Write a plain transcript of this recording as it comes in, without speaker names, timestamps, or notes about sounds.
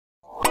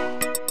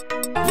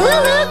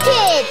LooLoo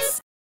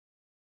Kids!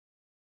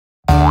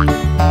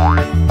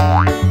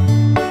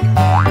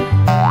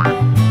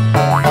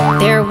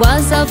 There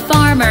was a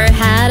farmer,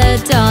 had a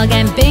dog,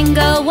 and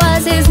Bingo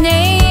was his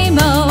name.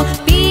 Oh,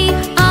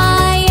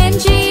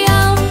 B-I-N-G-O,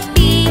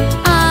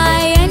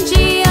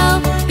 B-I-N-G-O,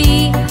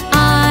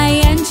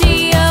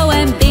 B-I-N-G-O,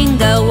 and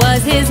Bingo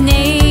was his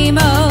name.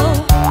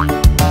 Oh,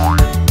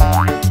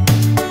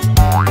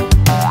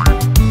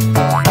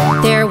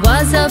 there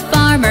was a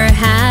farmer,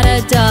 had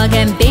a dog,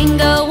 and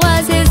Bingo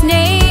was his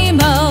name.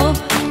 Oh,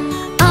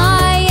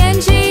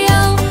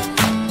 I-N-G-O,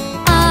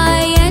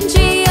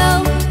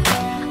 I-N-G-O,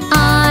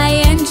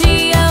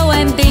 I-N-G-O,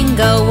 and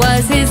Bingo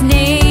was his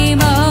name.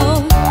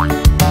 Oh,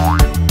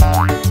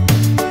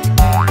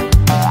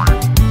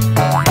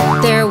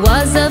 there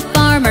was a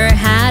farmer,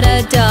 had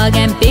a dog,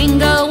 and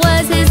Bingo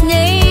was his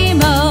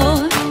name.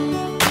 Oh,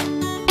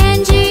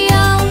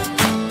 N-G-O,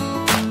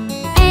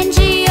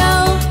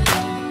 N-G-O,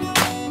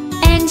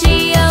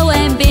 N-G-O,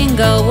 and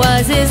Bingo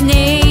was his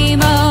name.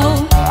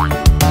 Oh,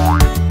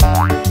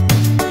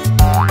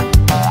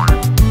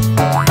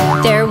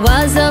 there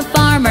was a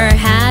farmer,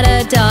 had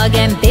a dog,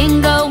 and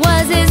Bingo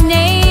was his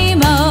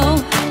name. Oh,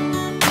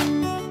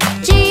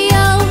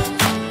 G-O,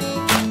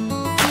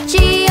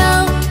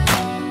 G-O,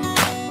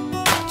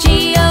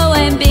 G-O,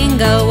 and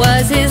Bingo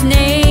was his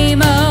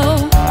name.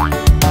 Oh,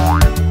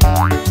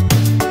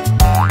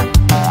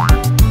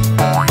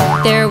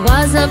 there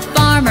was a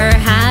farmer,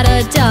 had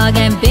a dog,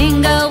 and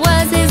Bingo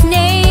was his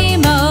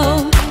name.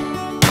 Oh,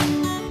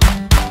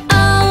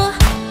 oh,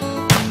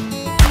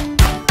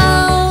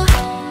 oh,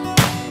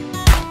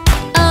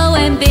 oh,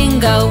 and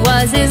Bingo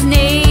was his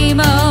name.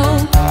 Oh,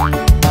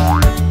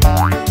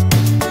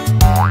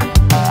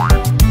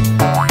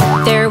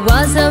 there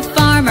was a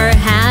farmer,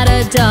 had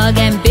a dog,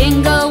 and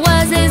Bingo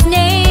was his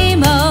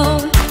name. Oh,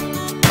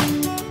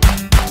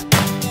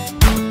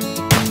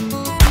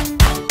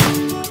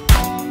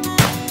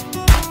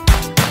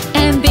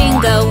 and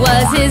Bingo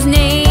was his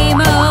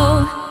name.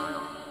 Oh,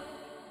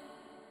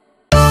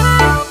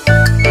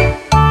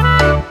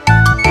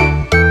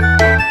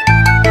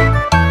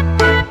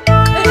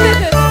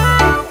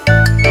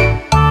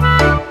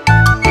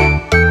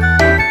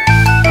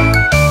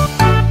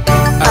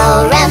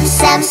 Oh, rum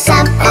sam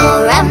sam,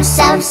 oh rum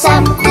sam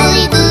sam,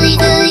 gooey gooey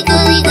gooey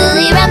gooey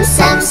gooey rum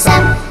sam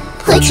sam.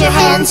 Put your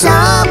hands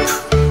up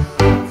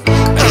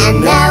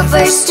and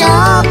never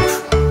stop.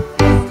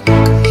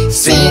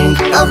 Sing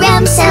a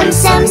rum sam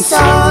sam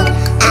song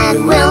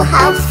and we'll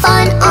have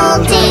fun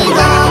all day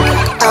long.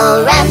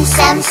 Oh rum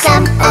sam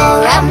sam,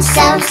 oh rum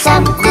sam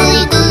sam,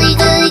 gooey gooey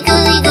gooey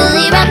gooey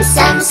gooey rum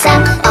sam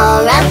sam.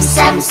 Oh rum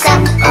sam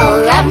sam,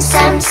 oh rum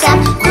sam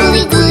sam,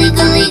 gooey gooey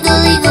gooey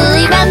gooey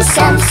gooey rum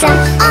sam sam.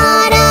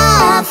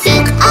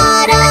 Arafik,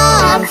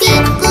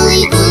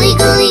 gooey gooey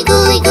gooey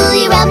gooey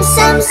gooey rum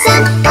sam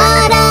sam.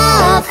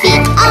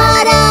 Arafik,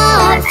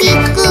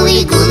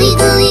 gooey gooey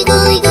gooey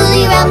gooey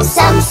gooey rum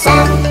sam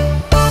sam.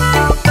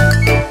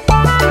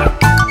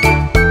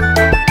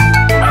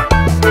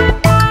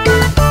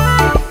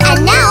 And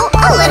now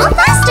a little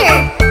faster.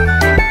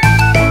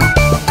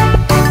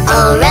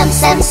 Oh rum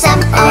sam sam,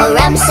 oh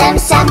rum sam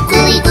sam,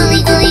 gooey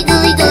gooey gooey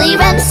gooey gooey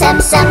rum sam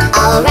sam.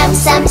 Oh rum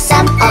sam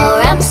sam, oh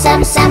rum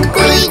sam sam,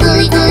 gooey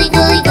gooey gooey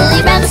gooey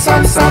gooey rum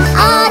sam sam.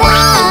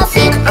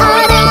 Arafik,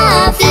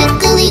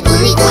 gooey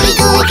gooey gooey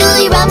gooey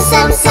gooey rum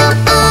sam sam.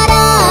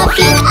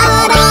 Arafik,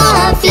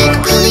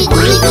 gooey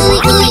gooey gooey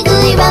gooey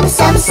gooey rum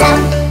sam sam.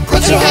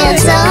 Put your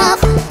hands up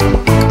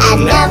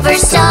and never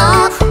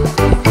stop.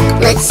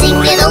 Let's sing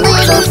it a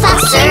little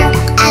faster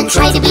and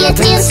try to be a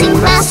dancing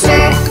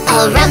master.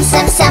 Oh rum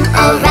sam sam,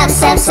 oh rum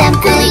sam sam,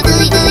 gooey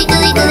gooey gooey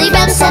gooey gooey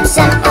rum sam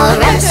sam. Oh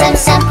rum sam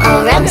sam,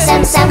 oh rum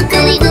sam sam,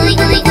 gooey gooey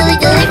gooey gooey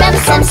gooey rum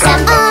sam sam.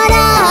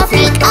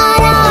 Arafik,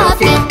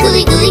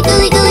 gooey gooey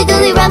gooey gooey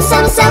gooey rum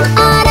sam sam.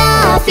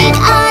 Arafik,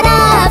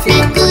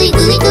 gooey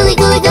gooey gooey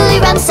gooey gooey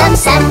rum sam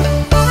sam.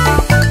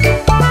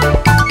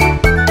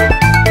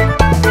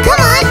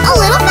 Come on, a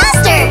little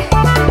faster.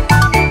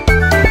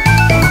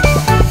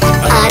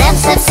 Aram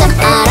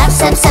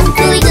sam sam,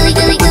 gooey gooey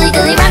gooey gooey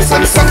gooey rum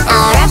sam sam.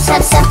 Aram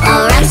sam sam,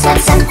 oh rum sam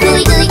sam,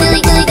 gooey gooey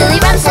gooey gooey gooey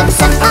rum sam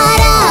sam.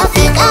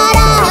 Arafik,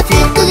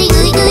 gooey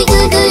gooey gooey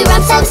gooey gooey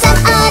rum sam sam.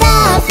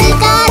 Arafik,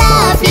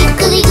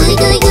 gooey gooey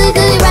gooey gooey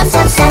gooey rum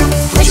sam sam.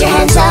 Put your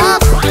hands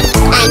up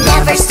and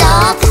never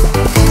stop.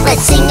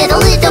 Let's sing it a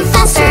little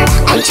faster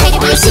and try to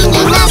be a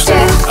singing master.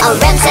 Oh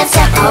rum sam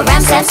sam, oh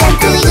rum sam sam,